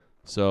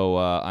So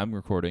I'm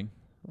recording.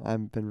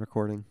 I've been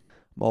recording.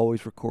 I'm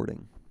always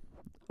recording.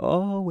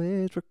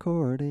 Always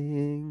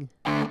recording.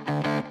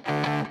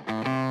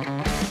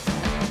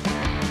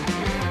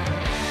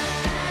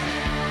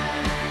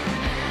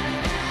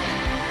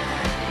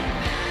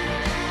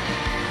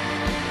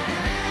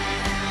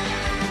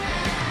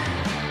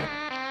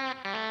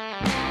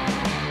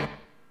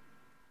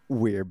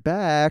 We're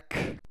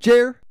back.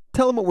 Jer,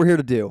 tell them what we're here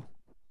to do.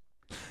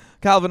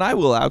 Calvin, I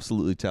will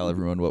absolutely tell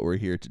everyone what we're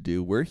here to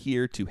do. We're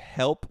here to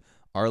help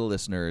our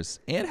listeners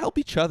and help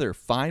each other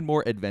find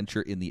more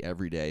adventure in the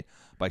everyday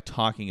by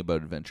talking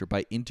about adventure,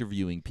 by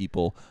interviewing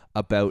people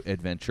about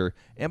adventure,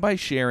 and by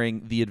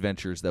sharing the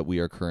adventures that we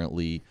are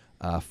currently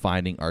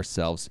finding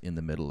ourselves in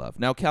the middle of.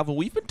 Now, Calvin,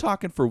 we've been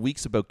talking for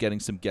weeks about getting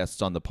some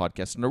guests on the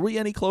podcast, and are we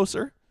any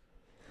closer?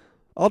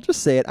 I'll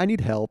just say it. I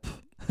need help.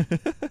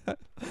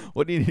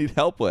 What do you need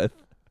help with?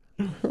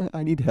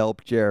 I need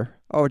help, Jer.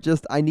 Oh,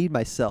 I need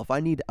myself.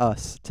 I need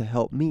us to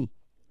help me.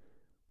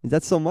 Is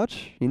that so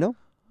much? You know?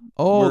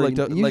 Oh,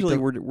 Usually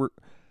we're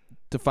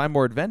to find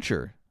more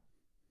adventure.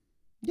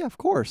 yeah, of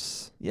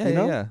course.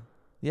 Yeah.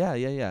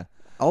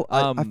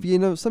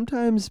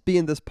 Sometimes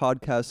being this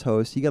podcast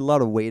host, you get a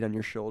lot of weight on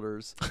your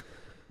shoulders.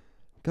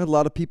 Got a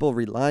lot of people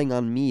relying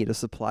on me to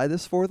supply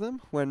this for them.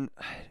 When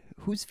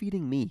who's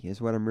feeding me is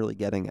what I'm really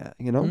getting at.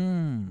 You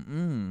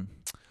know?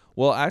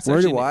 Well,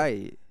 Where do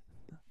I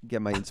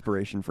get my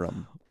inspiration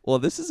from? Well,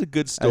 this is a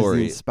good As story.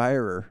 the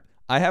inspirer.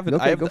 I have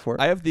Go for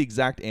it. I have the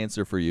exact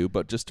answer for you,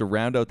 but just to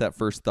round out that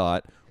first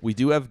thought, we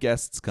do have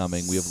guests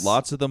coming. We have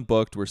lots of them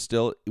booked.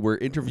 We're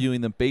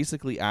interviewing them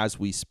basically as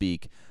we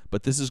speak,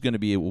 but this is going to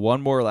be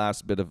one more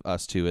last bit of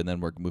us two, and then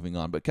we're moving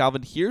on. But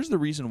Calvin, here's the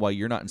reason why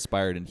you're not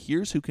inspired, and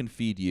here's who can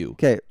feed you.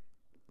 Okay,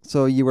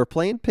 so you were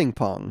playing ping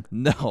pong.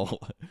 No,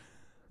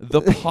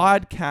 the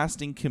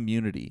podcasting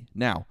community.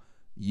 Now,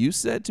 you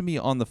said to me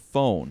on the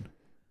phone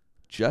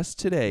just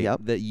today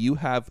that you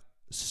have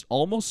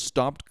almost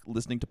stopped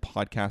listening to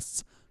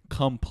podcasts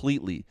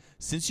completely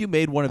since you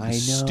made one of the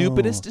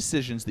stupidest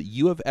decisions that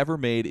you have ever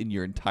made in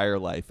your entire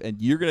life.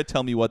 And you're going to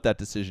tell me what that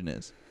decision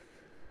is.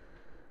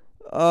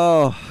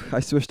 Oh, I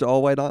switched to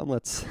all white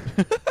omelets.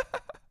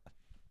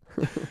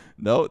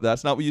 No,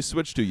 that's not what you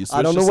switched to. You switched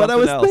I don't know to what I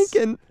was something else.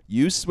 thinking.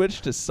 You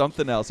switched to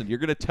something else, and you're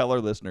going to tell our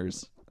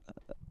listeners.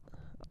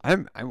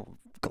 I'm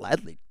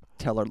gladly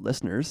tell our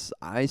listeners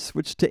I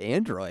switched to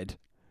Android.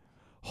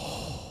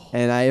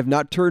 And I have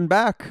not turned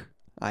back.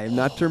 And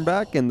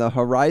the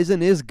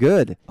horizon is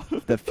good.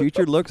 The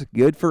future looks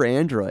good for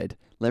Android.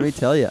 Let me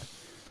tell you.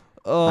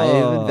 I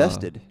have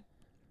invested.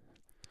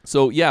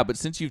 So, yeah, but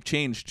since you've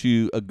changed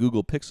to a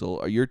Google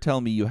Pixel, you're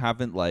telling me you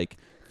haven't,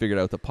 figured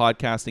out the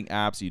podcasting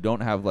apps. You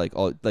don't have,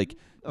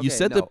 you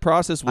said the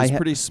process was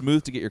pretty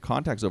smooth to get your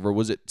contacts over.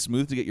 Was it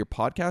smooth to get your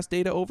podcast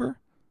data over?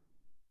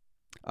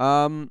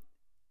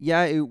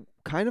 Yeah, it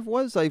kind of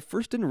was. I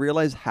first didn't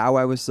realize how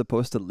I was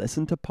supposed to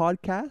listen to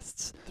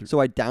podcasts. So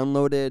I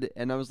downloaded,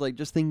 and I was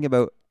just thinking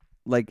about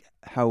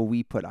how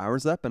we put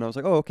ours up, and I was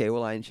like, oh, okay,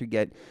 well, I should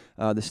get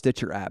the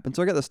Stitcher app. And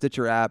so I got the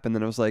Stitcher app, and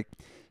then I was like,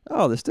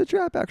 oh, the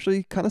Stitcher app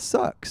actually kind of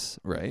sucks.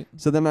 Right.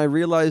 So then I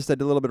realized I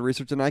did a little bit of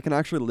research, and I can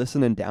actually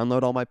listen and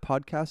download all my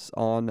podcasts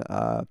on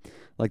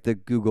the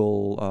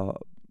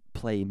Google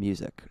Play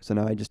Music. So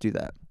now I just do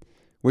that,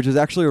 which is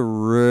actually a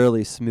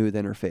really smooth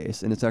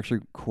interface, and it's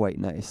actually quite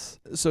nice.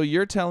 So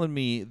you're telling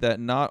me that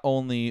not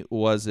only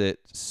was it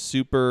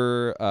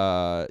super,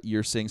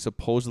 you're saying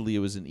supposedly it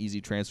was an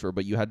easy transfer,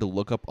 but you had to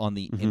look up on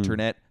the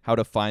internet how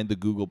to find the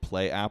Google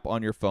Play app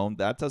on your phone?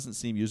 That doesn't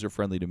seem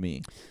user-friendly to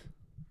me.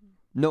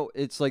 No,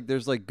 it's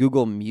there's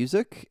Google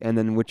Music, and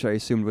then which I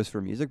assumed was for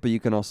music, but you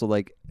can also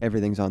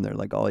everything's on there,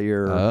 all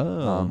your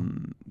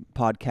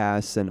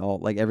podcasts and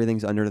all,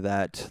 everything's under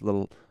that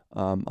little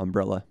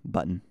umbrella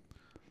button.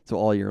 So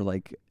all your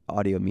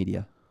audio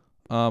media.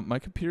 My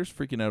computer's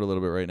freaking out a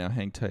little bit right now.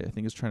 Hang tight. I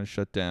think it's trying to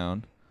shut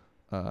down.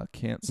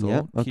 Cancel.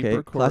 Yeah. Keep Okay.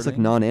 recording. Classic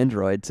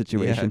non-Android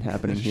situation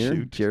happening here.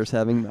 Shoot. Jer's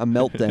having a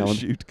meltdown.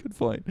 Shoot. Good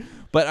point.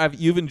 But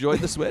you've enjoyed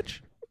the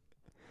Switch?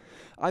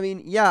 I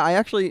mean, yeah. I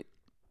actually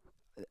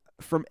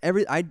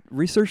I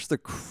researched the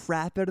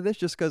crap out of this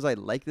just because I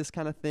like this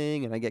kind of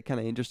thing, and I get kind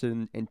of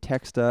interested in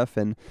tech stuff,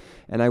 and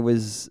I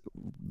was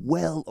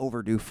well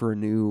overdue for a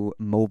new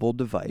mobile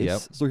device.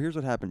 Yep. So here's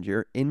what happened,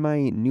 Jer. In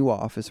my new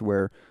office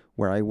where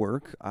I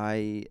work,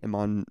 I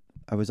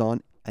was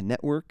on a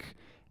network,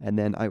 and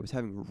then I was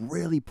having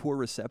really poor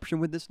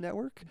reception with this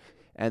network,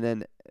 and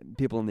then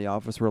people in the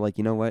office were like,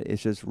 you know what,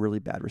 it's just really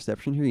bad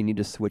reception here. You need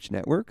to switch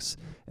networks.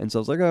 And so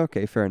I was like, oh,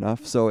 okay, fair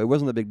enough. So it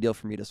wasn't a big deal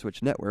for me to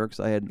switch networks.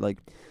 I had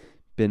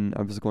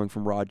I was going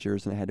from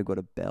Rogers, and I had to go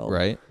to Bell.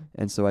 Right.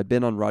 And so I'd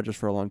been on Rogers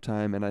for a long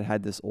time, and I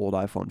had this old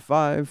iPhone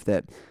 5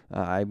 that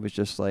I was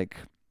just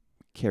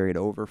carried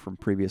over from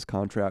previous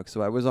contracts.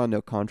 So I was on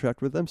no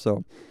contract with them.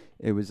 So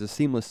it was a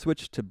seamless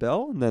switch to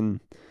Bell. And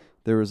then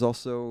there was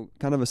also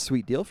kind of a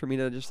sweet deal for me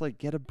to just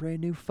get a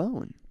brand new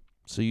phone.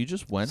 So you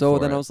just went so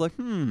for then it. I was like,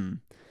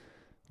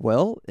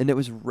 well, and it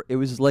was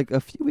a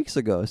few weeks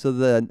ago. So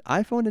the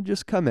iPhone had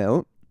just come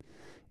out.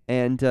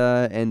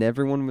 And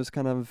everyone was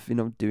kind of,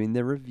 doing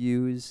their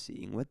reviews,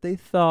 seeing what they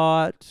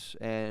thought,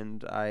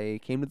 and I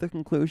came to the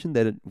conclusion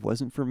that it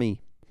wasn't for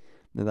me,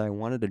 that I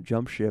wanted to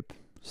jump ship,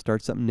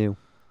 start something new.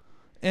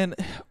 And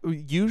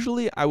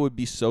usually I would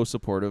be so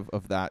supportive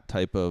of that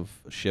type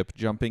of ship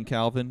jumping,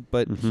 Calvin.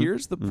 But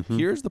here's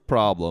the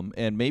problem,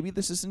 and maybe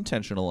this is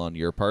intentional on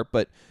your part,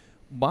 but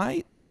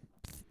my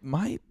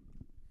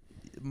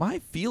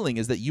feeling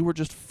is that you were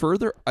just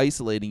further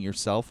isolating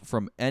yourself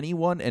from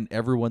anyone and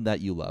everyone that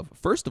you love.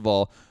 First of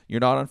all, you're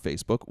not on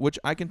Facebook, which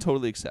I can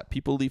totally accept.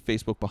 People leave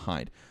Facebook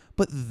behind.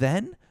 But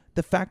then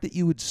the fact that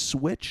you would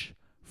switch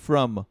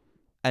from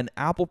an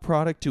Apple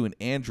product to an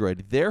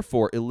Android,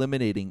 therefore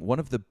eliminating one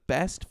of the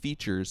best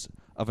features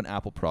of an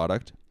Apple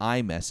product,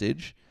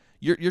 iMessage,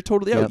 you're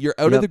totally out. You're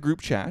out of the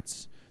group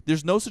chats.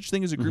 There's no such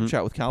thing as a group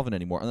chat with Calvin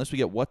anymore, unless we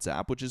get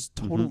WhatsApp, which is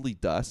totally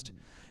dust.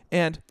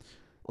 And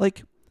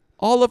like,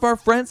 all of our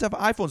friends have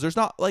iPhones. There's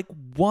not like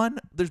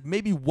there's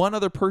maybe one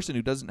other person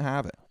who doesn't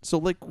have it. So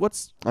like,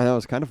 I know,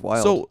 it's kind of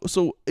wild.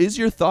 So is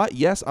your thought,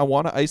 yes, I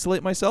want to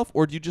isolate myself,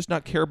 or do you just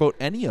not care about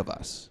any of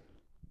us?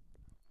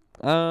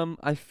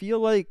 I feel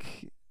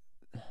like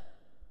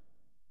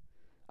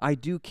I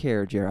do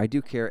care, Jer. I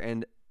do care,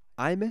 and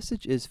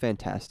iMessage is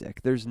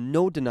fantastic. There's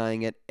no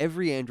denying it.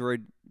 Every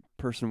Android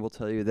person will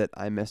tell you that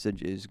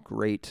iMessage is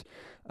great.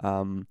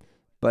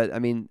 But I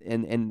mean,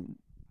 and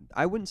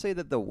I wouldn't say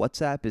that the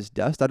WhatsApp is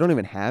dust. I don't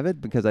even have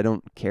it because I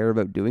don't care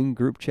about doing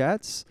group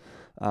chats.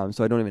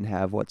 So I don't even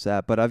have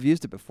WhatsApp, but I've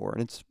used it before,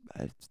 and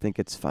I think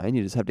it's fine.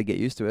 You just have to get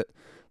used to it.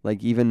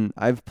 Like, even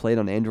I've played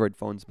on Android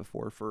phones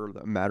before for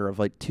a matter of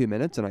like 2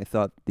 minutes, and I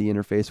thought the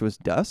interface was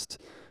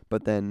dust.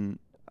 But then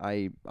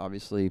the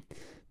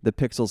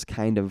Pixel's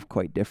kind of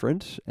quite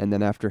different. And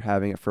then after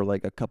having it for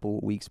like a couple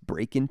weeks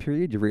break-in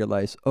period, you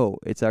realize, oh,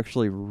 it's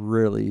actually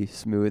really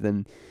smooth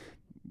and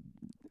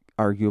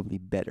arguably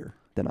better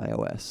than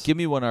iOS. Give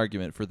me one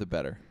argument for the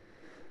better.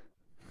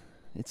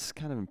 It's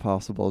kind of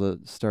impossible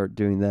to start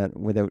doing that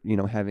without,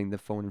 having the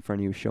phone in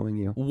front of you showing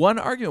you. One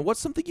argument. What's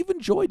something you've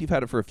enjoyed? You've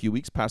had it for a few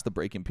weeks past the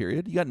break-in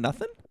period. You got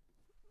nothing?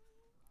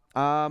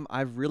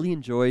 I've really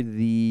enjoyed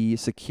the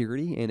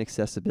security and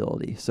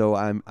accessibility. So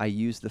I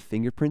use the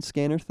fingerprint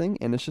scanner thing,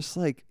 and it's just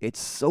like, it's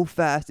so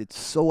fast, it's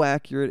so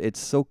accurate, it's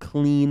so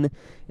clean,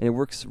 and it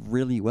works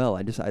really well.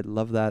 I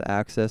love that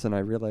access, and I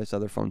realize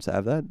other phones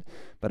have that,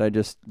 but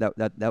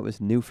that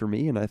was new for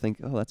me, and I think,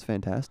 oh, that's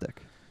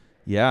fantastic.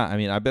 Yeah, I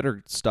mean, I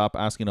better stop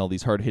asking all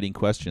these hard-hitting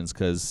questions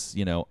because,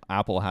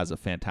 Apple has a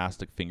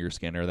fantastic finger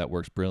scanner that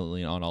works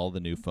brilliantly on all the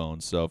new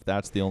phones. So if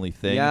that's the only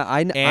thing,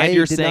 and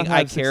you're saying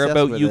I care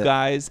about you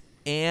guys,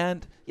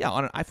 and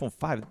on an iPhone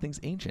 5, the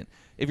thing's ancient.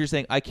 If you're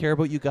saying I care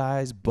about you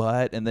guys,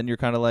 and then you're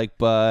kind of like,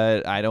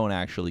 but I don't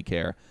actually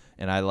care,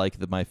 and I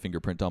like my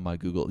fingerprint on my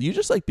Google. You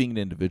just like being an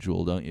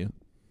individual, don't you?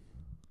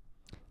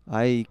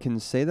 I can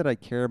say that I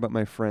care about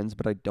my friends,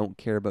 but I don't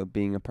care about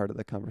being a part of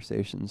the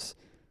conversations.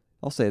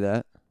 I'll say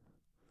that.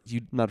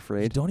 You're not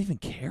afraid. You don't even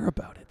care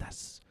about it.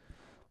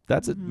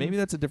 Maybe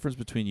that's a difference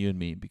between you and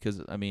me,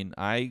 because I mean,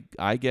 I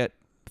get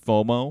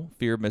FOMO,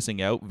 fear of missing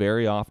out,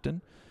 very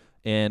often,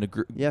 and a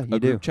group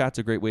chat's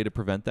a great way to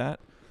prevent that.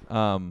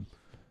 Do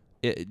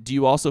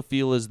you also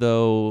feel as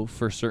though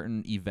for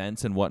certain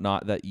events and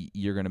whatnot that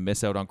you're going to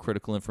miss out on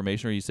critical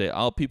information, or you say,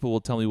 "Oh, people will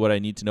tell me what I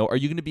need to know"? Are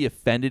you going to be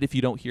offended if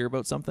you don't hear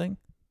about something?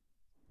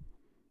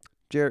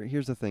 Jared,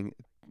 here's the thing: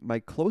 my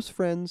close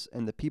friends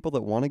and the people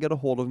that want to get a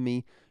hold of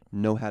me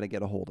know how to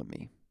get a hold of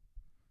me.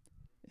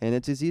 And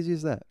it's as easy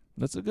as that.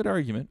 That's a good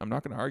argument. I'm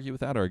not going to argue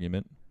with that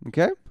argument.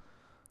 Okay?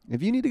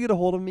 If you need to get a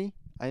hold of me,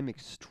 I am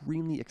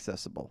extremely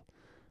accessible.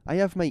 I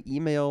have my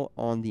email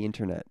on the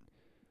internet.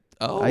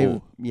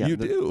 Oh, you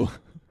do?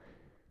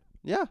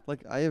 Yeah,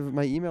 like I have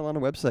my email on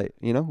a website.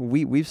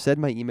 We've said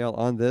my email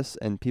on this,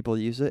 and people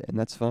use it, and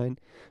that's fine.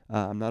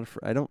 I'm not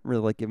I don't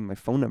really like giving my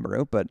phone number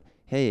out, but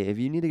hey, if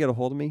you need to get a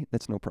hold of me,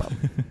 that's no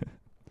problem.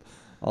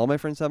 All my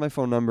friends have my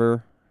phone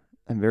number.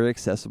 I'm very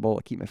accessible.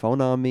 I keep my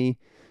phone on me.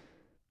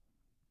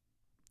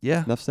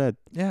 Yeah. Enough said.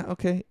 Yeah,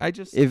 okay.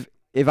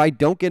 If I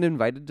don't get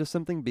invited to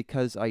something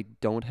because I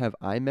don't have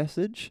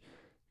iMessage,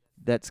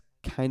 that's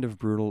kind of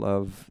brutal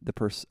of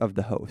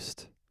the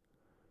host.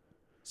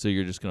 So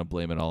you're just going to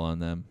blame it all on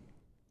them?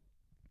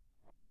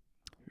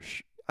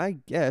 I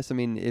guess. I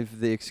mean, if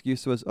the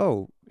excuse was,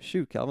 "Oh,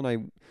 shoot, Calvin, I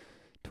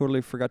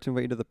totally forgot to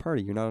invite you to the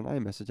party. You're not on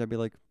iMessage." I'd be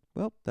like,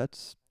 "Well,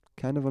 that's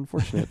kind of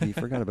unfortunate that you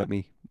forgot about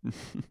me."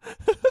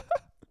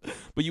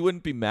 But you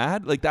wouldn't be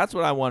mad? Like, that's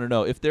what I want to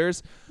know. If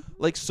there's,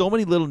 like, so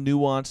many little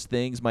nuanced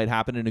things might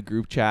happen in a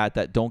group chat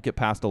that don't get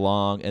passed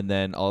along, and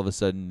then all of a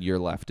sudden you're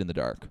left in the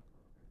dark.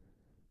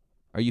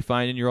 Are you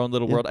fine in your own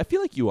little world? I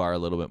feel like you are a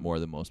little bit more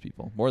than most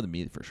people. More than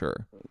me, for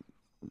sure.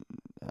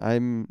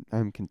 I'm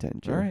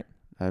content, Joe. All right.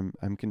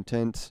 I'm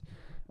content.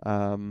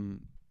 I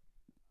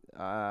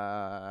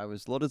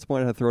was a little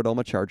disappointed I had to throw out all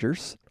my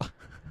chargers.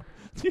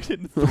 You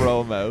didn't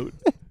throw them out.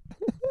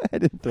 I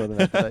didn't throw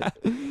them out.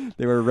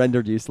 They were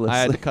rendered useless. I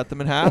had to cut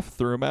them in half,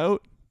 threw them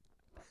out.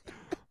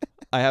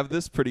 I have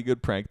this pretty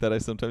good prank that I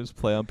sometimes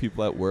play on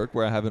people at work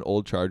where I have an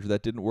old charger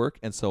that didn't work,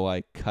 and so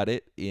I cut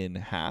it in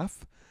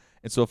half.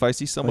 And so if I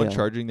see someone yeah.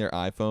 charging their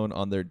iPhone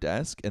on their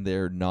desk and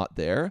they're not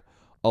there,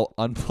 I'll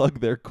unplug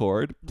their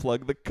cord,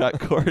 plug the cut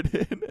cord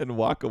in, and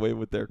walk away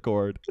with their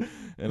cord.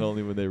 And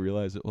only when they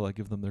realize it will I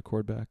give them their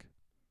cord back.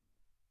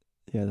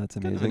 Yeah, that's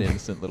Kind of amazing. an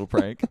innocent little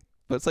prank.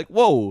 But it's like,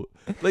 whoa,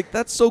 like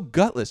that's so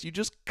gutless. You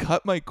just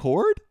cut my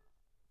cord?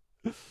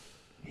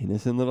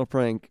 Innocent little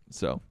prank.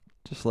 So,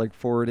 Just like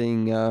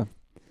forwarding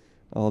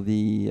all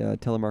the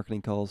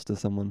telemarketing calls to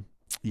someone.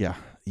 yeah,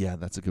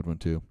 that's a good one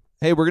too.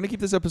 Hey, we're going to keep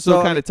this episode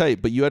So- kind of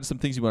tight, but you had some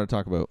things you want to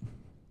talk about.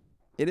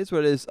 It is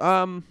what it is.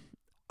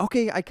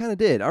 Okay, I kind of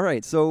did. All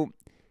right, so,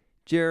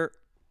 Jer,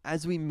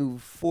 as we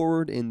move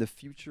forward in the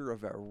future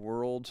of our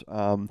world,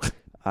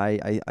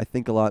 I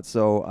think a lot.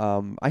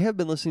 So I've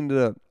been listening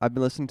to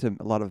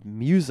a lot of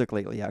music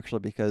lately, actually,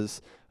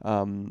 because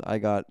I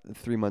got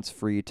 3 months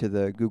free to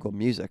the Google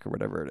Music or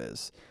whatever it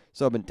is.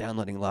 So I've been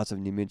downloading lots of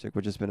new music,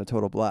 which has been a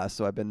total blast.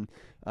 So I've been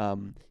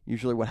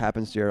usually what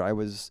happens, Jer, I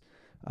was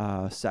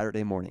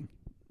Saturday morning.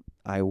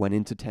 I went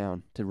into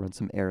town to run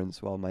some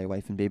errands while my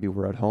wife and baby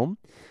were at home.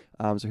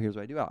 So here's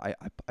what I do.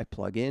 I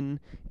plug in,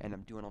 and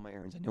I'm doing all my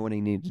errands. I know what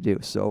I need to do.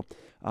 So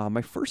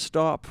my first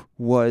stop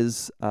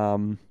was...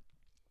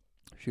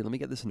 let me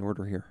get this in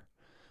order here.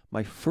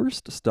 My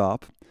first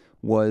stop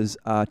was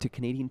to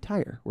Canadian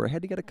Tire, where I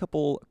had to get a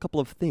couple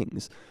of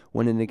things.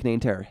 Went into Canadian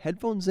Tire.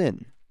 Headphones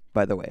in,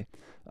 by the way.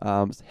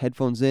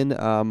 Headphones in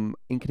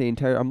Canadian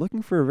Tire. I'm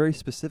looking for a very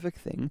specific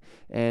thing,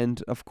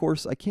 and of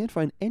course, I can't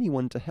find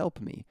anyone to help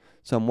me.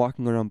 So I'm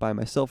walking around by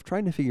myself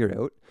trying to figure it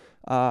out.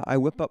 I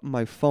whip up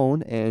my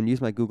phone and use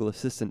my Google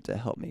Assistant to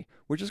help me,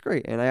 which is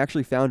great. And I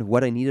actually found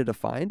what I needed to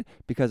find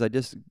because I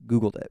just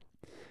Googled it.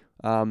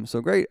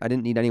 So great. I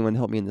didn't need anyone to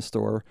help me in the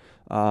store.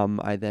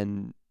 I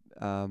then,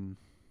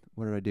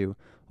 what did I do?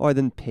 Oh, I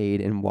then paid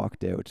and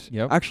walked out.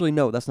 Yep. Actually,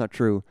 no, that's not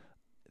true.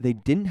 They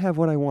didn't have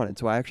what I wanted,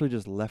 so I actually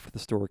just left the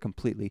store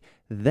completely.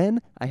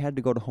 Then I had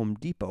to go to Home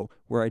Depot,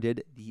 where I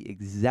did the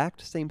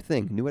exact same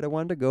thing. Knew what I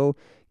wanted to go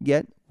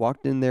get,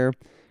 walked in there,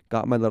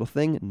 got my little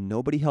thing.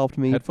 Nobody helped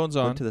me. Headphones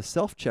on. Went to the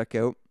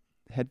self-checkout,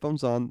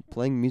 headphones on,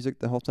 playing music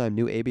the whole time,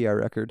 new ABR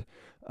record.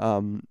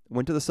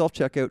 Went to the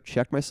self-checkout,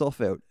 checked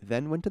myself out,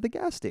 then went to the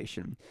gas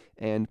station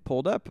and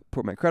pulled up,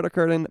 put my credit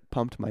card in,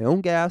 pumped my own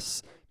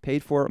gas,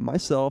 paid for it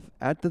myself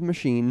at the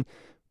machine,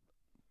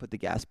 put the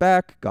gas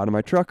back, got in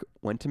my truck,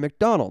 went to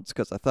McDonald's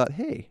because I thought,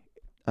 hey,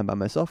 I'm by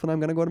myself and I'm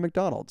going to go to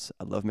McDonald's.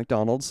 I love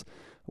McDonald's.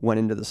 Went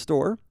into the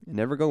store,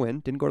 never go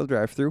in, didn't go to the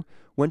drive-thru,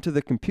 went to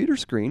the computer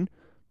screen,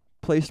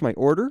 placed my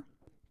order,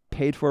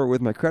 paid for it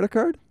with my credit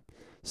card,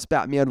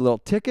 spat me out a little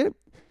ticket,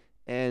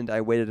 and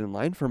I waited in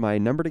line for my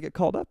number to get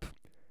called up.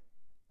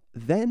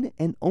 Then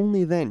and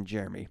only then,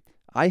 Jeremy,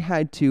 I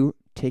had to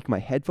take my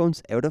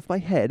headphones out of my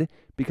head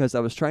because I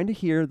was trying to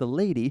hear the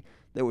lady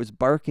that was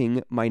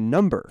barking my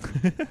number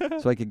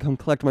so I could come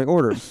collect my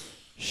order.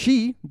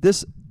 She,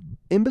 this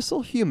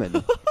imbecile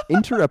human,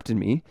 interrupted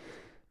me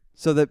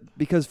so that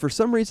because for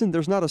some reason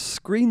there's not a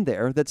screen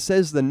there that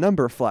says the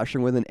number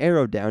flashing with an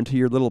arrow down to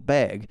your little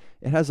bag.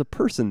 It has a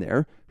person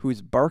there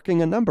who's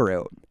barking a number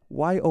out.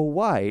 Why, oh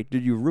why,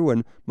 did you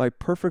ruin my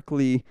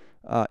perfectly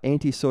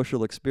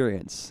antisocial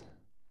experience?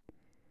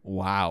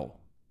 Wow.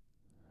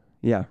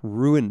 Yeah,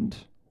 ruined.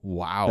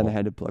 Wow. Then I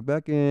had to plug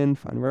back in,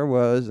 find where I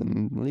was,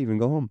 and leave and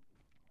go home.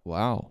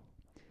 Wow.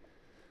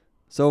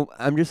 So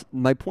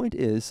my point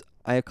is,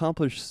 I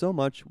accomplished so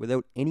much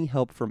without any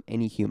help from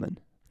any human.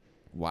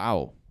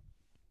 Wow.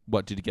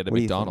 What did you get at What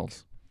do you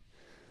McDonald's?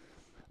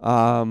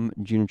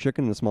 Junior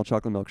chicken and a small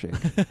chocolate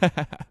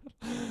milkshake.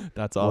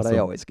 That's awesome. What I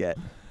always get.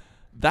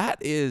 That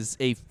is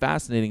a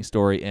fascinating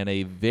story and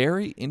a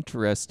very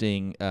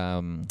interesting,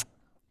 a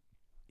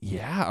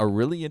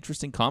really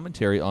interesting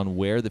commentary on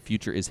where the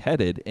future is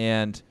headed.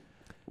 And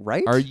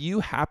Right? are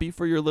you happy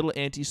for your little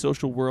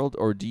antisocial world,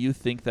 or do you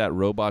think that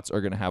robots are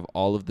going to have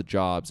all of the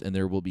jobs and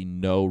there will be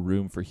no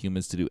room for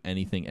humans to do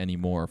anything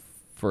anymore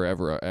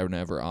forever and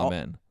ever?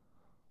 Amen.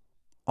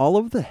 All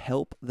of the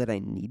help that I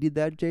needed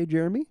that day,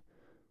 Jeremy,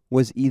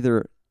 was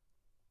either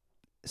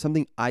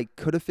something I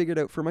could have figured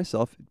out for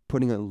myself,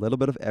 putting a little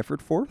bit of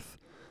effort forth,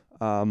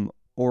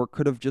 or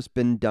could have just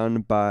been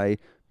done by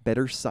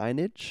better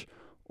signage,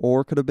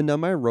 or could have been done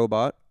by a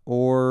robot,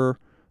 or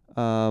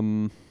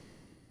I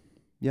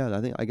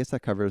guess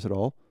that covers it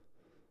all.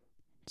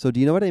 So do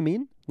you know what I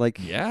mean? Like,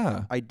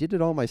 Yeah. I did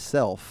it all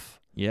myself,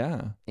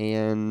 Yeah.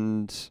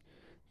 and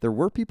there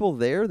were people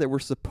there that were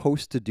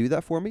supposed to do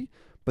that for me,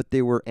 but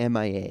they were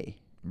MIA.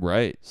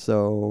 Right.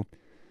 So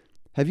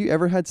have you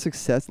ever had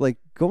success? Like,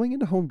 going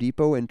into Home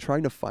Depot and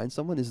trying to find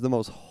someone is the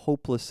most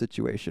hopeless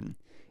situation.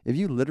 If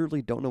you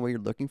literally don't know what you're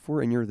looking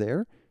for and you're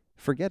there,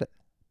 forget it.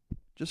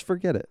 Just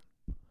forget it.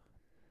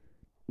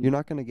 You're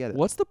not going to get it.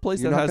 What's the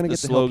place You're that not has gonna the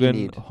get the help you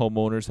slogan, need.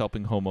 homeowners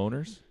helping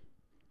homeowners?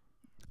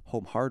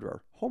 Home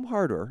Hardware. Home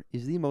Hardware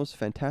is the most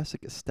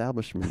fantastic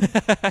establishment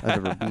I've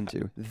ever been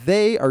to.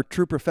 They are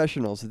true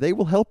professionals. They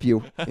will help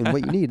you in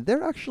what you need.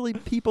 They're actually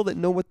people that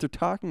know what they're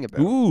talking about.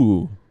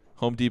 Ooh.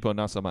 Home Depot,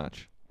 not so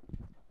much.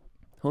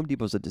 Home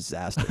Depot's a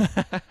disaster.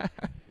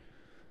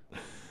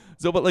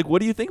 So, but like, what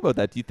do you think about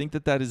that? Do you think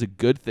that that is a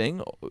good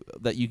thing,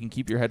 that you can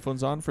keep your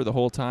headphones on for the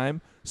whole time,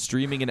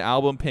 streaming an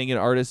album, paying an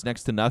artist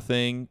next to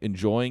nothing,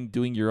 enjoying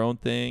doing your own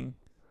thing?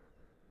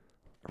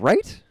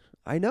 Right?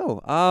 I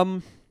know.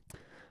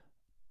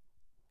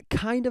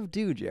 Kind of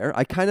do, Jer.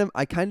 I kind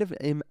of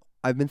am.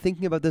 I've been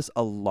thinking about this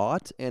a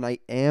lot, and I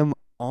am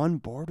on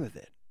board with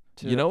it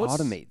to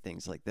automate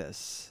things like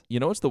this. You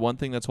know what's the one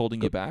thing that's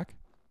holding you back?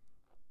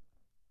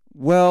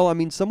 Well, I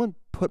mean, someone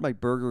put my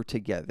burger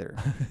together.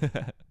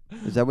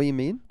 Is that what you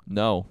mean?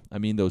 No, I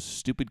mean those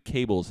stupid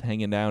cables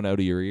hanging down out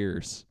of your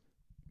ears.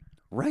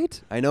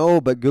 Right? I know,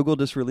 but Google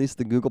just released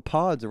the Google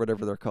Pods or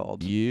whatever they're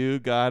called. You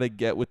gotta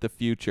get with the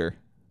future.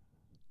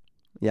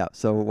 Yeah.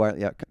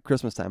 So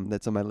Christmas time.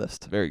 That's on my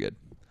list. Very good.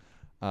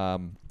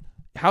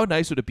 How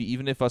nice would it be,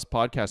 even if us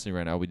podcasting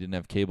right now, we didn't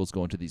have cables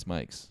going to these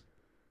mics?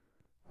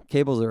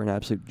 Cables are an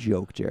absolute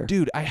joke, Jer.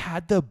 Dude, I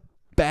had the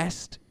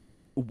best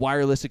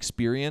wireless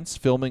experience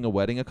filming a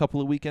wedding a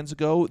couple of weekends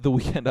ago. The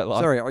weekend I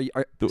lost.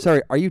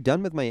 Sorry, are you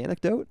done with my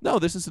anecdote? No,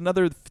 this is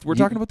another. We're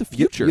talking about the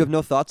future. You have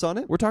no thoughts on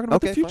it? We're talking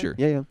about the fine. future.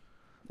 Yeah.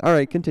 All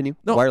right, continue.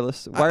 No,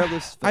 wireless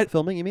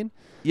filming, you mean?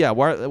 Yeah,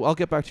 I'll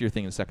get back to your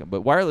thing in a second.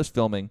 But wireless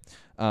filming.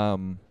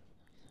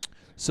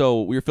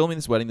 So we were filming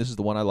this wedding. This is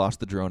the one I lost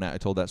the drone at. I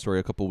told that story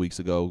a couple of weeks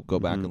ago. Go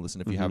back and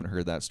listen if you haven't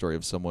heard that story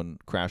of someone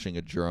crashing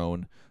a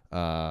drone.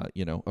 A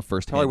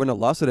first. Probably wouldn't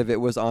have lost it if it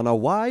was on a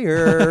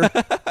wire.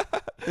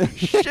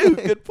 Shoot,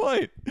 good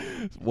point.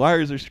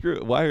 Wires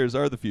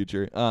are the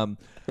future.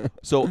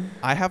 So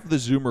I have the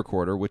Zoom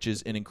recorder, which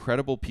is an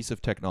incredible piece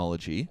of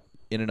technology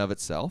in and of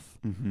itself.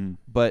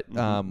 But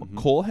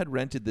Cole had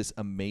rented this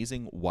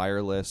amazing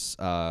wireless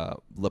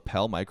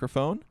lapel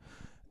microphone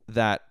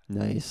that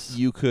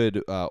you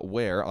could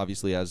wear,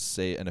 obviously, as,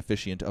 say, an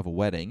officiant of a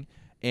wedding.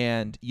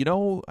 And, I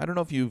don't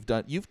know if you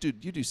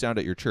do sound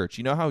at your church.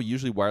 You know how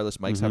usually wireless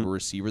mics have a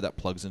receiver that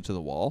plugs into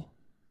the wall?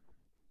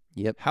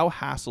 Yep. How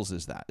hassles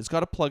is that? It's got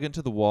to plug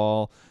into the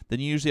wall.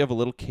 Then you usually have a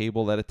little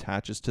cable that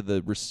attaches to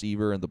the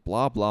receiver and the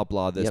blah, blah,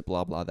 blah, this,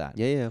 blah, blah, that.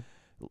 Yeah.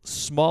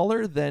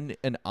 Smaller than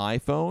an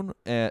iPhone.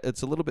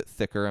 It's a little bit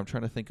thicker. I'm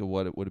trying to think of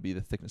what it would be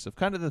the thickness of.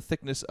 Kind of the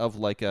thickness of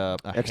like a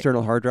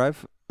external hard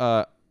drive?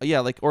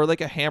 Yeah,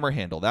 like a hammer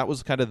handle. That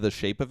was kind of the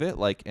shape of it,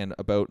 and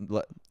about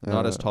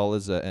not as tall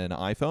as an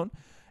iPhone.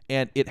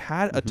 And it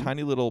had a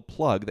tiny little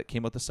plug that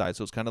came out the side,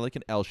 so it's kind of like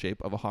an L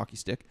shape of a hockey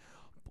stick.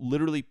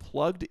 Literally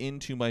plugged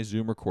into my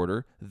Zoom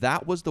recorder.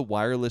 That was the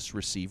wireless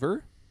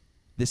receiver.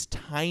 This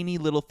tiny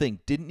little thing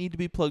didn't need to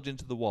be plugged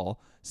into the wall.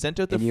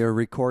 And you're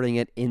recording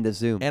it in the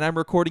Zoom. And I'm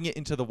recording it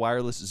into the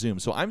wireless Zoom.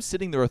 So I'm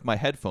sitting there with my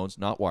headphones,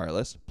 not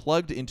wireless,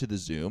 plugged into the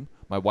Zoom,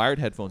 my wired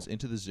headphones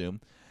into the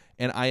Zoom,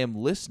 and I am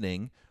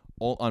listening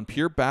on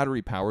pure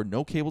battery power,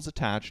 no cables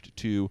attached,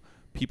 to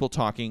people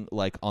talking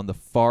like on the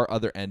far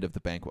other end of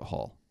the banquet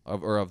hall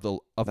of the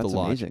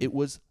lodge.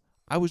 Amazing.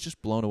 I was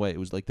just blown away. It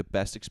was like the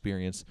best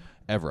experience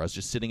ever. I was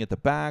just sitting at the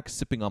back,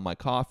 sipping on my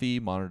coffee,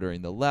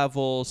 monitoring the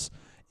levels.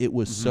 It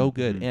was so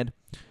good. And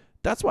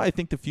that's why I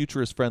think the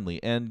future is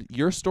friendly. And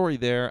your story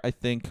there, I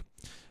think,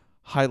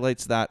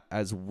 highlights that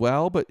as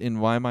well, but in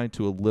my mind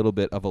to a little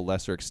bit of a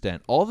lesser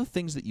extent. All the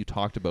things that you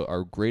talked about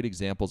are great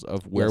examples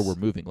of where we're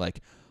moving.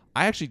 Like,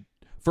 I actually,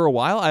 for a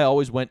while, I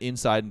always went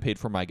inside and paid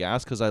for my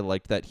gas because I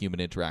liked that human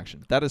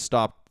interaction. That has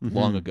stopped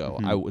long ago.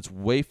 It's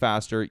way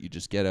faster. You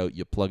just get out,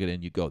 you plug it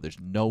in, you go. There's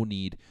no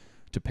need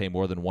to pay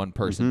more than one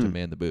person to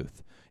man the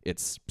booth.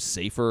 It's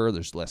safer.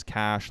 There's less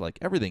cash. Like,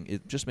 everything.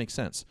 It just makes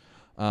sense.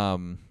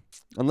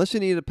 Unless you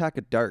need a pack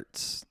of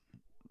darts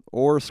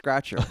or a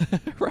scratcher.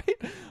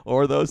 Right?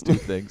 Or those two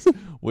things,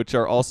 which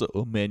are also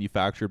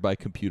manufactured by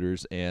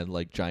computers and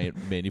like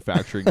giant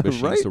manufacturing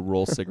machines to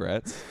roll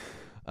cigarettes.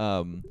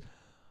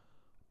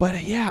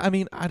 But yeah, I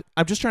mean,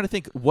 I'm just trying to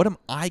think, what am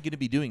I going to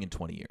be doing in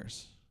 20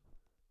 years?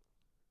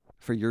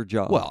 For your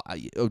job? Well,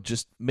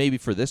 just maybe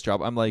for this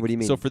job. I'm like, what do you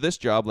mean? So for this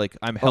job, like,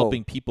 I'm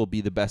helping people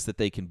be the best that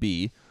they can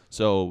be.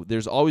 So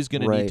there's always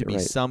going to need to be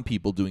some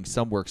people doing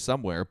some work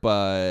somewhere.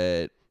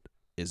 But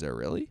is there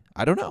really?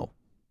 I don't know.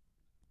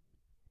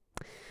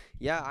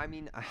 Yeah, I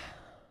mean,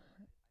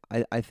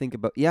 I think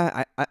about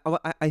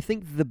I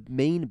think the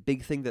main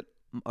big thing that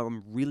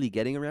I'm really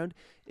getting around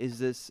is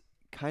this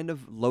kind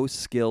of low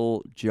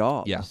skill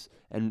jobs. Yeah.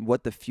 And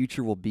what the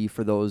future will be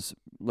for those,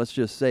 let's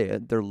just say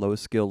it, they're low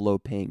skill, low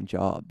paying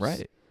jobs.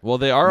 Right. Well,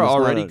 they are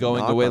already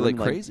going away like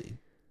crazy.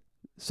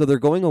 So they're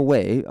going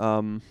away.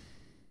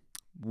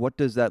 What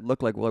does that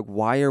look like? Like,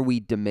 why are we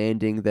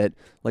demanding that?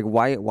 Like,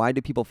 why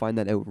do people find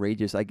that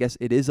outrageous? I guess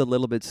it is a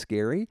little bit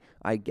scary.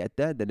 I get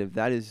that if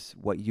that is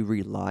what you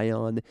rely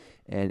on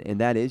and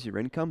that is your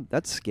income,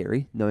 that's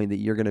scary, knowing that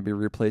you're going to be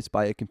replaced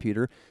by a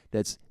computer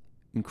that's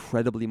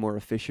incredibly more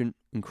efficient,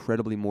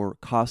 incredibly more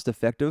cost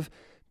effective.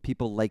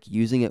 People like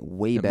using it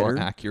way and better. More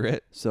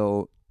accurate.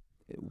 So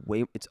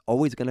it's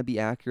always going to be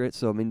accurate.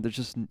 So, I mean,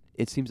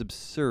 it seems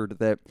absurd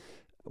that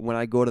when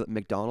I go to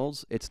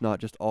McDonald's, it's not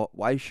just all.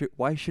 Why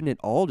shouldn't it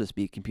all just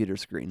be computer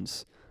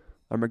screens?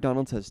 Our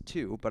McDonald's has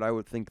 2, but I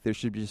would think there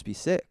should just be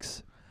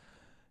 6.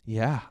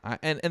 Yeah,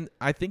 and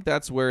I think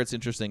that's where it's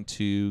interesting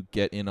to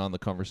get in on the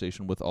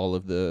conversation with all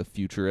of the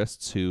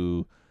futurists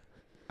who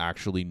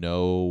actually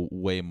know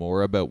way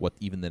more about what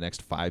even the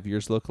next 5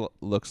 years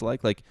looks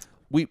like. Like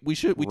we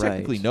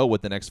technically Right. know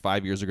what the next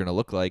 5 years are going to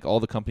look like. All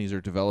the companies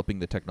are developing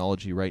the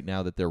technology right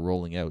now that they're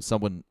rolling out.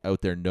 Someone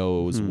out there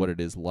knows what it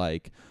is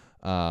like.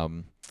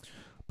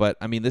 But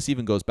I mean, this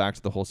even goes back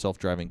to the whole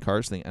self-driving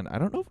cars thing. And I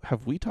don't know,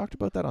 have we talked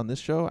about that on this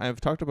show?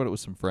 I've talked about it with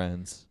some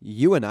friends.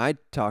 You and I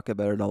talk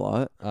about it a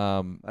lot.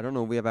 Um, I don't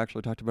know if we have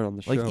actually talked about it on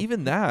the like show.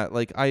 even that,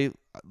 like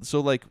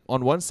like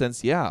on one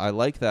sense, yeah, I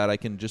like that. I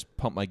can just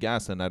pump my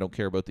gas and I don't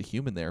care about the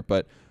human there.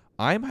 But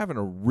I'm having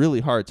a really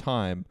hard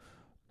time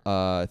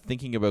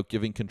thinking about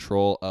giving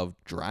control of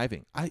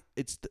driving.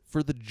 It's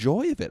for the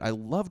joy of it. I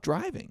love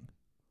driving.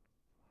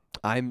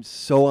 I'm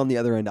so on the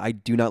other end. I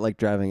do not like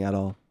driving at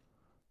all.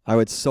 I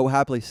would so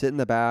happily sit in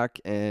the back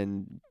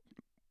and,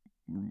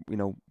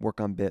 work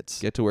on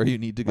bits. Get to where you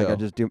need to go. Like I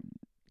just do.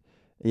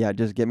 Yeah,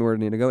 just get me where I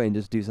need to go and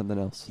just do something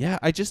else. Yeah,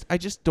 I just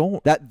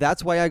don't.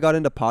 That's why I got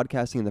into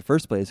podcasting in the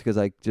first place, because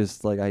I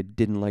just I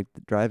didn't like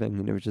the driving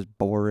and it was just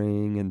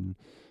boring. And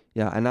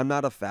yeah, and I'm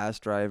not a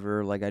fast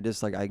driver. Like I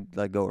just I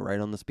go right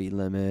on the speed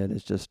limit.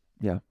 It's just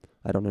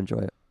I don't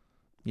enjoy it.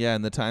 Yeah,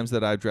 and the times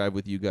that I drive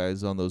with you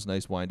guys on those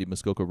nice windy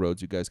Muskoka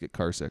roads, you guys get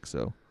car sick.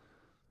 So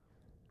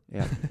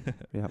Yeah,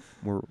 yeah,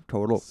 we're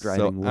total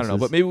driving. So, I don't know, wusses.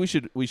 but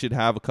maybe we should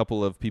have a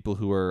couple of people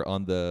who are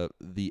on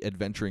the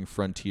adventuring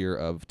frontier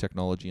of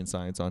technology and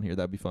science on here.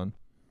 That'd be fun.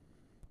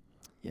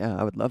 Yeah,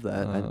 I would love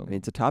that. I mean,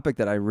 it's a topic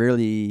that I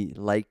really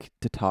like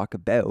to talk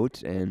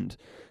about, and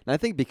I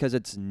think because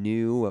it's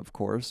new, of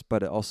course,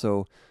 but it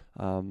also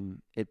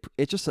it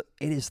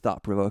is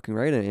thought provoking,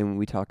 right? And when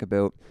we talk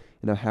about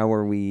how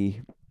are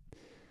we,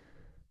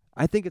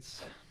 I think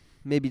it's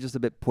maybe just a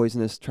bit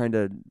poisonous trying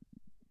to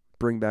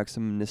bring back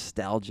some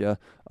nostalgia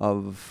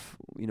of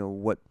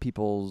what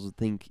people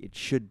think it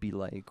should be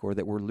like, or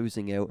that we're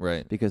losing out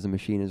Right. because the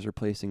machine is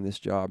replacing this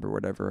job or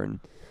whatever. And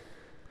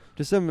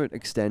to some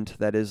extent,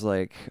 that is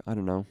I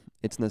don't know,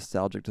 it's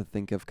nostalgic to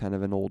think of kind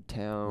of an old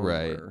town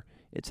Right. where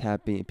it's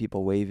happy and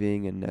people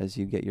waving, and as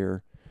you get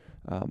your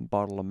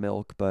bottle of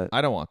milk. But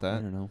I don't want I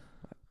that. don't know.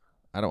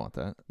 I don't want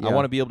that. I Yeah.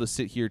 want to be able to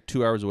sit here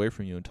 2 hours away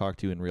from you and talk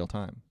to you in real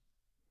time.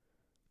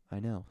 I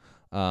know.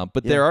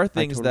 But Yeah, there are I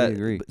things totally that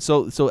agree.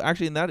 so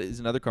actually, and that is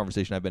another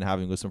conversation I've been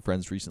having with some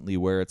friends recently,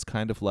 where it's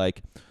kind of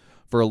like,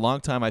 for a long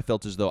time I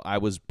felt as though I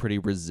was pretty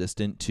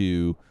resistant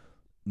to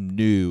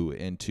new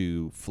and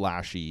to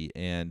flashy,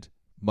 and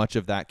much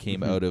of that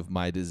came out of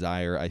my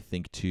desire, I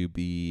think, to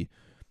be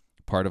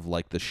part of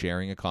like the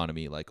sharing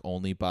economy, like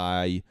only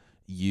buy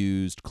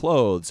used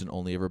clothes and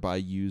only ever buy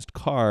used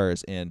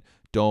cars, and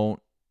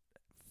don't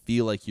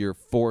feel like you're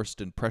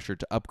forced and pressured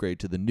to upgrade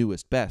to the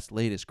newest, best,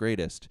 latest,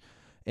 greatest.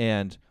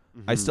 And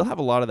I still have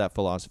a lot of that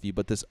philosophy,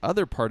 but this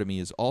other part of me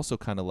is also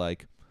kind of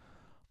like,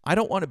 I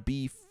don't want to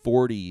be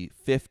 40,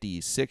 50,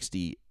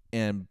 60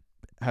 and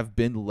have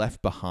been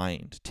left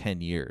behind 10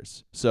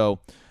 years.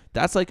 So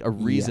that's like a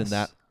reason Yes.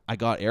 that I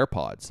got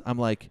AirPods. I'm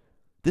like,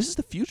 this is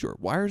the future.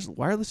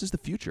 Wireless is the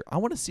future. I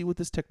want to see what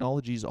this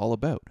technology is all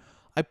about.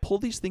 I pull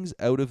these things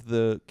out of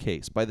the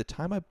case. By the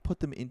time I put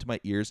them into my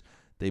ears,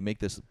 they make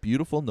this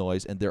beautiful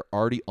noise, and they're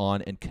already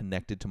on and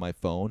connected to my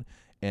phone.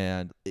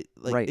 And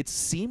Right. it's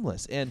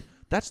seamless. And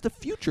that's the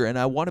future, and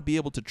I want to be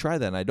able to try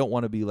that, and I don't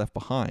want to be left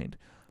behind.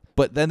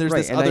 But then there's Right,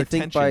 this and I other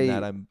think tension by-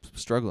 that I'm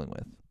struggling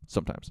with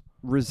sometimes.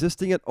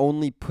 Resisting it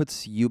only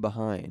puts you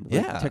behind.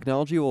 Yeah.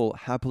 Technology will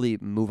happily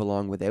move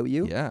along without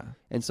you. Yeah.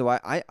 And so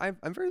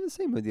I'm very the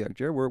same with you,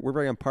 Jared. We're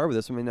very on par with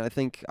this. I mean, I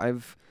think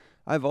I've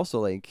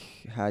also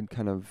had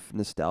kind of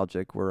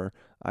nostalgic where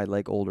I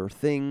like older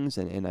things,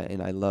 and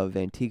I love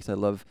antiques. I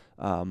love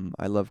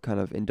kind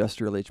of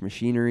industrial age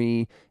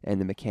machinery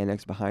and the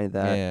mechanics behind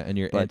that. Yeah, and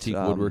your but, antique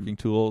woodworking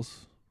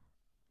tools.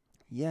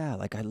 Yeah,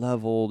 I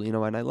love old,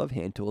 and I love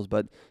hand tools,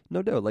 but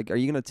no doubt, are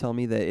you going to tell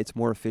me that it's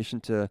more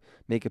efficient to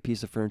make a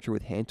piece of furniture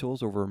with hand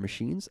tools over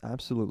machines?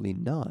 Absolutely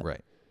not.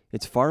 Right.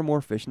 It's far more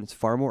efficient, it's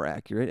far more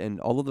accurate, and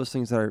all of those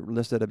things that are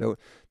listed about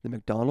the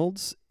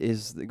McDonald's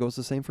it goes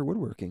the same for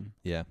woodworking.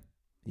 Yeah.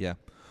 Yeah.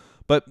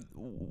 But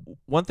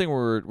one thing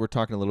we're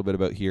talking a little bit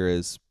about here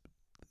is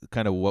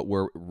kind of what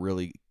we're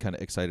really kind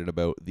of excited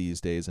about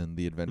these days and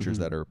the adventures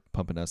that are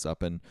pumping us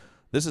up. And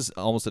this is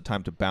almost a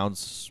time to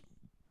bounce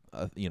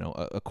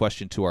a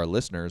question to our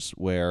listeners,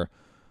 where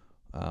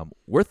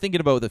we're thinking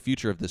about the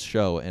future of this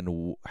show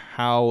and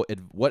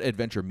what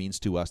adventure means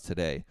to us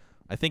today.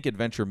 I think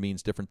adventure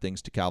means different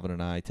things to Calvin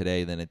and I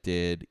today than it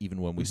did even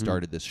when we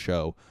started this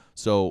show.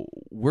 So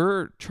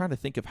we're trying to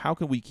think of how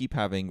can we keep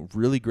having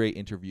really great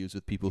interviews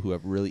with people who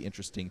have really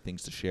interesting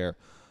things to share.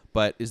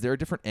 But is there a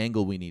different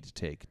angle we need to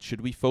take?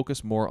 Should we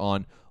focus more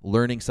on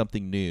learning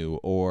something new,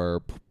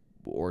 or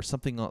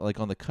something like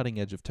on the cutting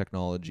edge of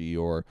technology,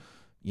 or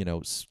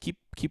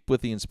keep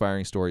with the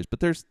inspiring stories?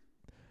 But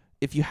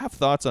if you have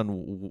thoughts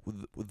on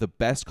the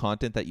best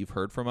content that you've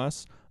heard from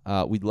us,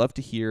 we'd love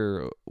to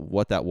hear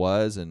what that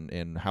was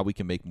and how we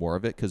can make more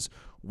of it, because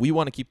we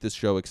want to keep this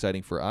show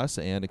exciting for us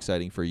and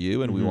exciting for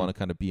you, and we want to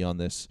kind of be on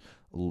this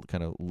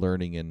kind of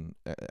learning and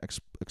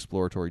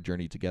exploratory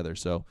journey together.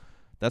 So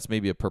that's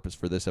maybe a purpose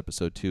for this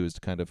episode too, is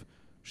to kind of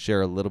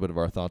share a little bit of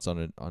our thoughts on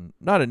it, on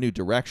not a new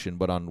direction,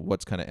 but on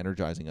what's kind of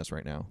energizing us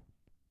right now.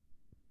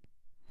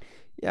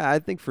 Yeah, I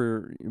think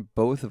for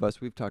both of us,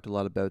 we've talked a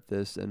lot about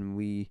this, and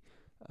we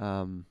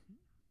agree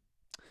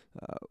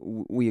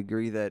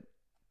that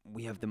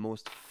we have the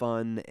most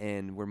fun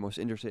and we're most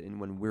interested in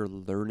when we're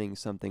learning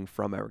something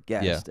from our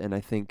guest. And I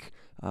think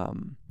I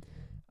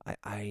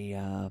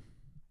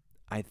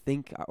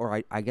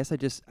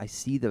guess I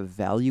see the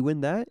value in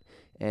that,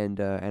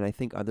 and I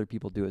think other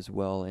people do as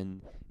well.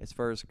 And as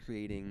far as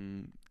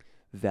creating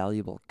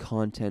valuable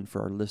content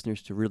for our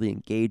listeners to really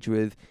engage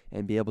with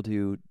and be able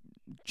to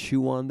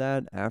chew on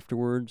that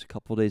afterwards, a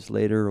couple days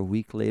later, a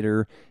week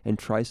later, and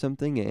try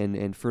something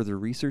and further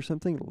research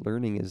something,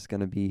 learning is going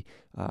to be,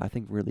 I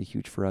think, really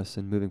huge for us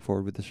and moving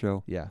forward with the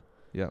show. Yeah.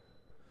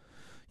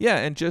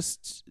 And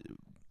just,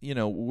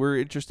 we're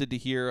interested to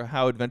hear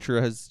how adventure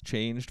has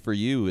changed for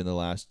you in the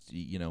last,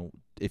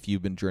 if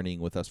you've been journeying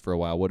with us for a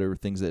while. What are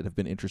things that have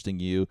been interesting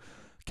you?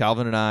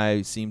 Calvin and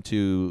I seem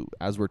to,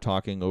 as we're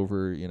talking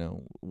over,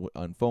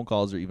 on phone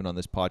calls or even on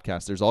this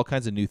podcast, there's all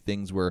kinds of new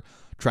things we're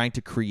trying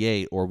to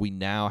create, or we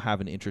now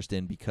have an interest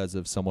in because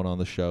of someone on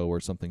the show or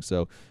something.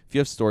 So if you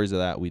have stories of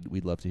that,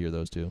 we'd love to hear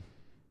those too.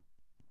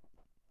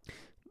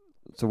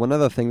 So one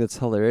other thing that's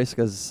hilarious,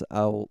 because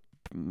I'm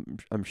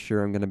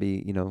sure I'm going to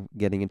be,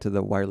 getting into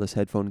the wireless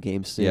headphone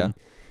game soon,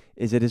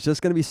 is that it's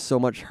just going to be so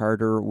much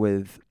harder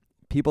with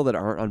people that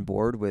aren't on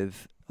board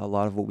with a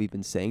lot of what we've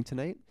been saying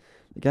tonight.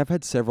 Like, I've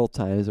had several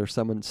times where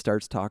someone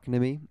starts talking to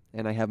me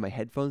and I have my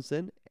headphones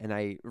in and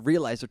I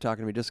realize they're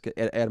talking to me just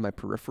out of my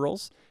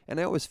peripherals. And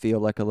I always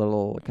feel like a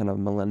little kind of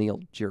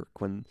millennial jerk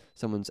when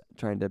someone's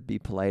trying to be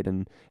polite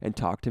and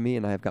talk to me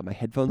and I've got my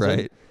headphones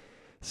in.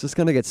 It's just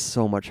going to get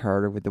so much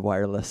harder with the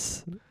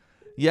wireless.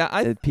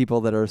 Yeah,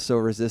 people that are so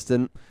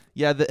resistant.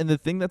 Yeah, and the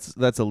thing that's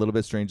a little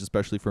bit strange,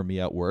 especially for me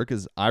at work,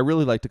 is I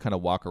really like to kind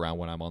of walk around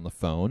when I'm on the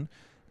phone.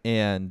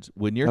 And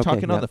when you're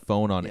talking on the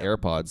phone on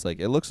AirPods,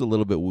 like, it looks a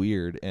little bit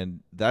weird,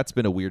 and that's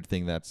been a weird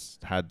thing that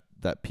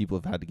people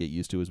have had to get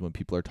used to, is when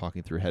people are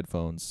talking through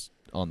headphones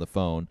on the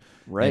phone.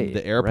 Right. And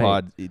the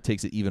AirPod, it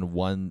takes it even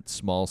one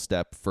small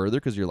step further,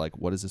 because you're like,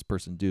 what is this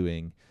person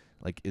doing?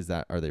 Like,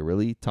 are they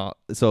really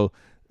So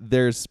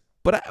there's,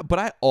 but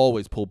I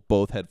always pull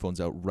both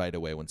headphones out right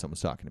away when someone's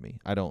talking to me.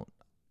 I don't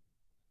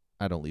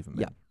leave them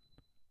in.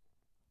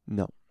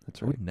 No,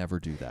 that's right. I would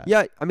never do that.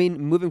 Yeah, I mean,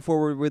 moving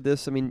forward with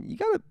this, I mean, you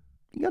gotta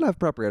have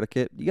proper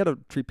etiquette. You gotta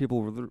treat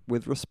people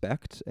with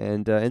respect,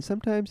 and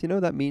sometimes,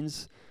 that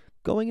means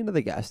going into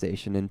the gas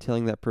station and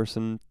telling that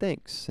person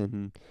thanks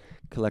and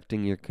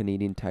collecting your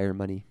Canadian Tire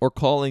money, or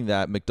calling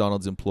that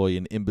McDonald's employee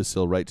an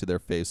imbecile right to their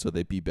face so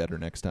they be better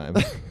next time.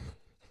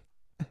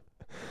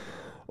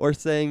 Or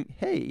saying,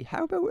 hey,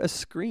 how about a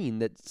screen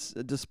that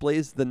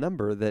displays the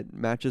number that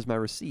matches my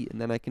receipt,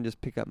 and then I can just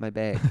pick up my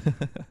bag.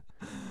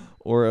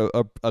 Or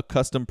a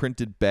custom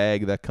printed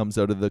bag that comes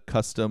out of the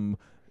custom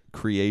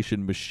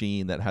creation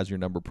machine that has your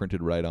number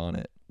printed right on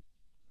it.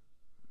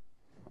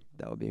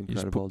 That would be You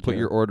incredible. just put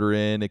your order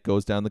in, it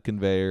goes down the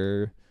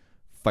conveyor,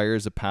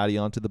 fires a patty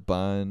onto the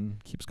bun,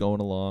 keeps going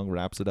along,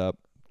 wraps it up,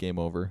 game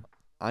over.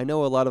 I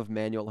know a lot of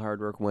manual hard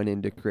work went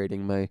into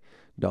creating my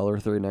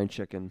 $1.39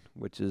 chicken,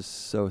 which is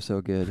so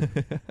good.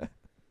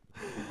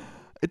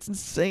 It's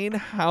insane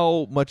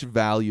how much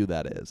value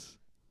that is.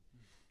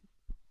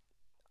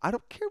 I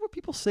don't care what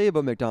people say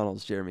about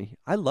McDonald's, Jeremy.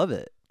 I love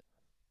it.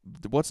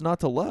 What's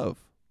not to love?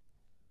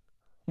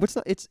 What's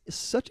not? It's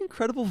such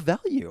incredible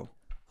value.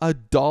 $1.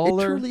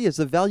 It truly is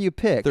a value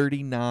pick.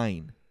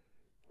 $39.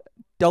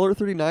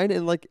 $1.39,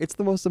 and like, it's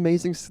the most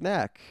amazing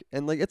snack.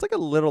 And like, it's like a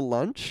little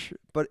lunch,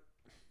 but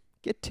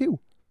get two.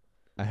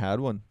 I had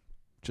one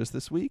just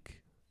this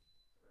week.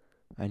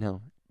 I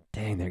know.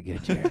 Dang, they're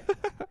good, Jared.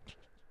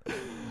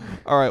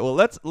 All right, well,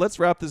 let's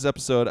wrap this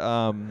episode.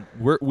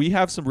 We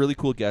have some really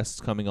cool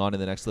guests coming on in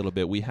the next little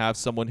bit. We have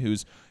someone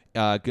who's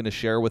going to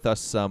share with us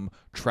some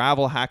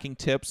travel hacking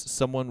tips,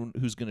 someone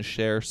who's going to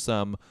share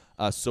some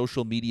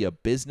social media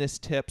business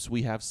tips.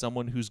 We have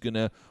someone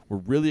we're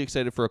really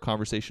excited for a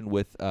conversation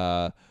with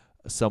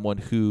someone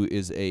who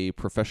is a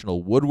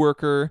professional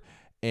woodworker,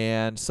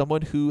 and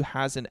someone who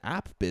has an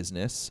app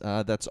business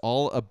that's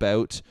all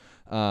about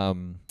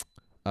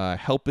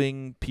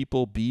helping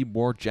people be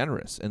more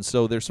generous. And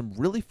so there's some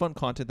really fun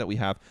content that we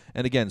have.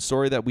 And again,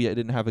 sorry that we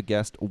didn't have a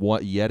guest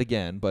yet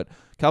again, but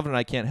Calvin and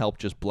I can't help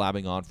just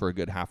blabbing on for a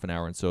good half an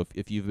hour. And so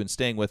if you've been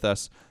staying with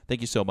us,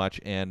 thank you so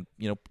much. And,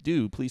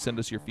 please send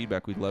us your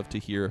feedback. We'd love to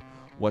hear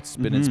what's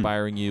been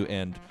inspiring you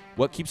and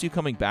what keeps you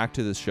coming back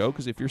to this show.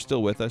 Because if you're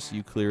still with us,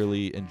 you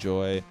clearly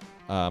enjoy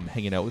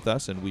hanging out with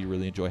us, and we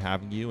really enjoy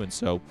having you. And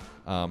so,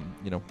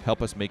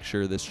 help us make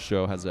sure this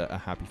show has a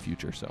happy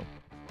future. So.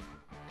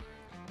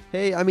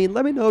 Hey, I mean,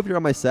 let me know if you're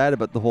on my side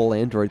about the whole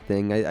Android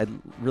thing. I'd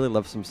really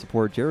love some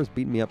support. Jared's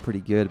beating me up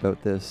pretty good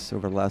about this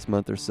over the last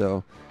month or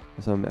so.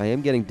 So I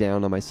am getting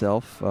down on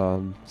myself.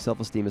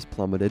 Self-esteem has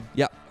plummeted.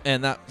 Yeah,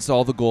 and that's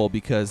all the goal,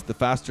 because the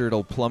faster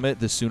it'll plummet,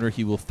 the sooner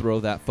he will throw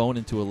that phone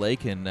into a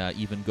lake and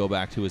even go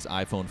back to his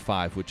iPhone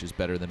 5, which is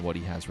better than what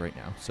he has right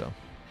now. So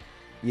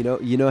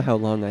You know how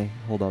long I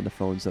hold on to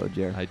phones, though,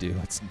 Jer. I do.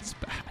 It's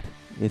bad.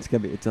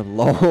 It's a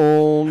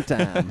long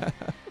time.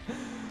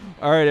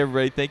 All right,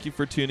 everybody. Thank you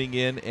for tuning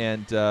in,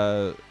 and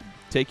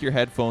take your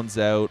headphones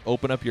out,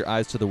 open up your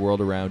eyes to the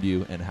world around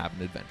you, and have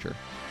an adventure.